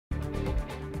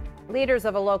Leaders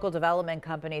of a local development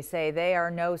company say they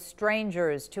are no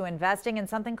strangers to investing in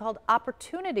something called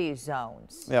opportunity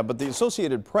zones. Yeah, but the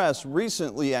Associated Press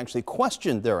recently actually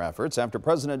questioned their efforts after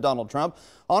President Donald Trump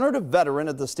honored a veteran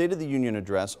at the State of the Union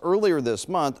address earlier this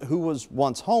month who was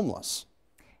once homeless.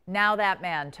 Now that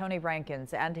man, Tony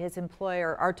Rankins, and his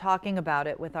employer are talking about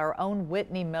it with our own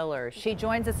Whitney Miller. She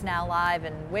joins us now live.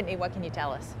 And Whitney, what can you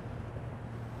tell us?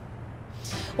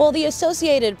 Well, the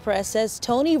Associated Press says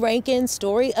Tony Rankins'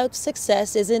 story of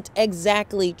success isn't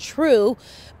exactly true,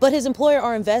 but his employer,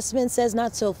 Our Investment, says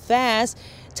not so fast.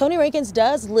 Tony Rankins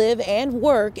does live and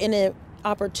work in an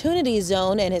opportunity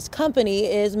zone, and his company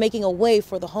is making a way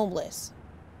for the homeless.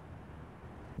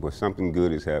 But something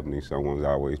good is happening, someone's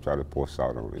always try to pour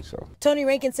salt on it. So Tony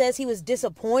Rankins says he was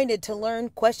disappointed to learn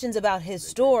questions about his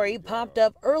story popped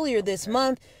up earlier this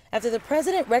month after the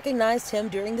president recognized him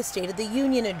during the State of the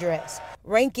Union address.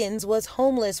 Rankins was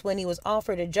homeless when he was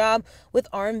offered a job with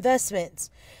Our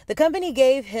Investments. The company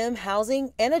gave him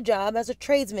housing and a job as a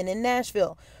tradesman in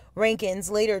Nashville. Rankins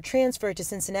later transferred to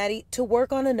Cincinnati to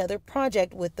work on another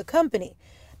project with the company.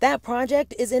 That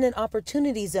project is in an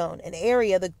opportunity zone, an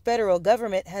area the federal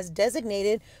government has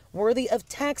designated worthy of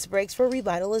tax breaks for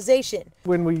revitalization.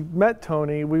 When we met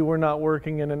Tony, we were not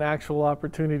working in an actual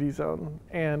opportunity zone,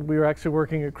 and we were actually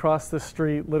working across the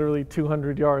street, literally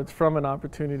 200 yards from an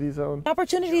opportunity zone.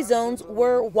 Opportunity zones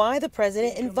were why the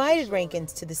president invited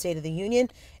Rankins to the State of the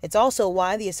Union. It's also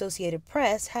why the Associated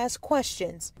Press has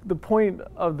questions. The point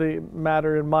of the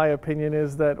matter, in my opinion,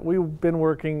 is that we've been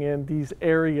working in these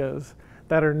areas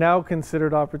that are now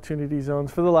considered opportunity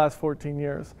zones for the last 14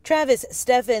 years. Travis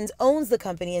Steffens owns the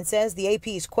company and says the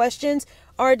AP's questions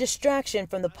are a distraction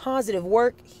from the positive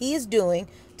work he is doing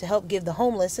to help give the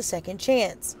homeless a second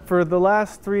chance. For the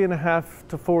last 3.5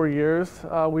 to 4 years,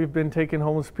 we've been taking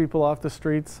homeless people off the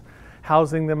streets,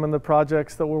 housing them in the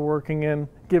projects that we're working in,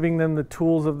 giving them the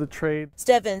tools of the trade.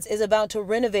 Steffens is about to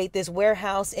renovate this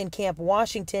warehouse in Camp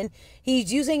Washington.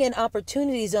 He's using an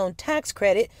opportunity zone tax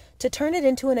credit to turn it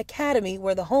into an academy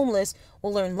where the homeless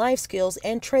will learn life skills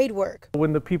and trade work.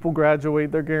 When the people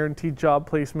graduate, they're guaranteed job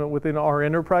placement within our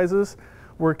enterprises,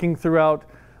 working throughout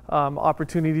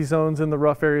opportunity zones in the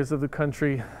rough areas of the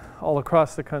country, all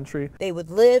across the country. They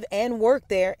would live and work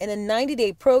there in a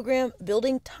 90-day program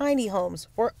building tiny homes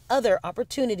for other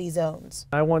opportunity zones.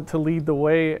 I want to lead the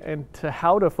way and to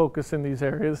how to focus in these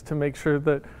areas to make sure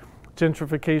that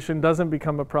gentrification doesn't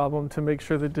become a problem, to make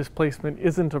sure that displacement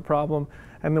isn't a problem,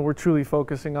 and that we're truly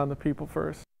focusing on the people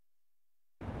first.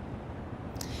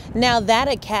 Now that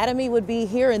academy would be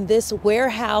here in this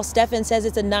warehouse. Steffens says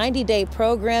it's a 90-day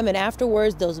program, and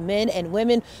afterwards those men and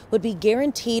women would be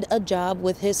guaranteed a job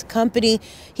with his company.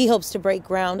 He hopes to break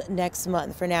ground next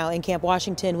month. For now, in Camp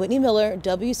Washington, Whitney Miller,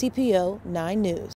 WCPO 9 News.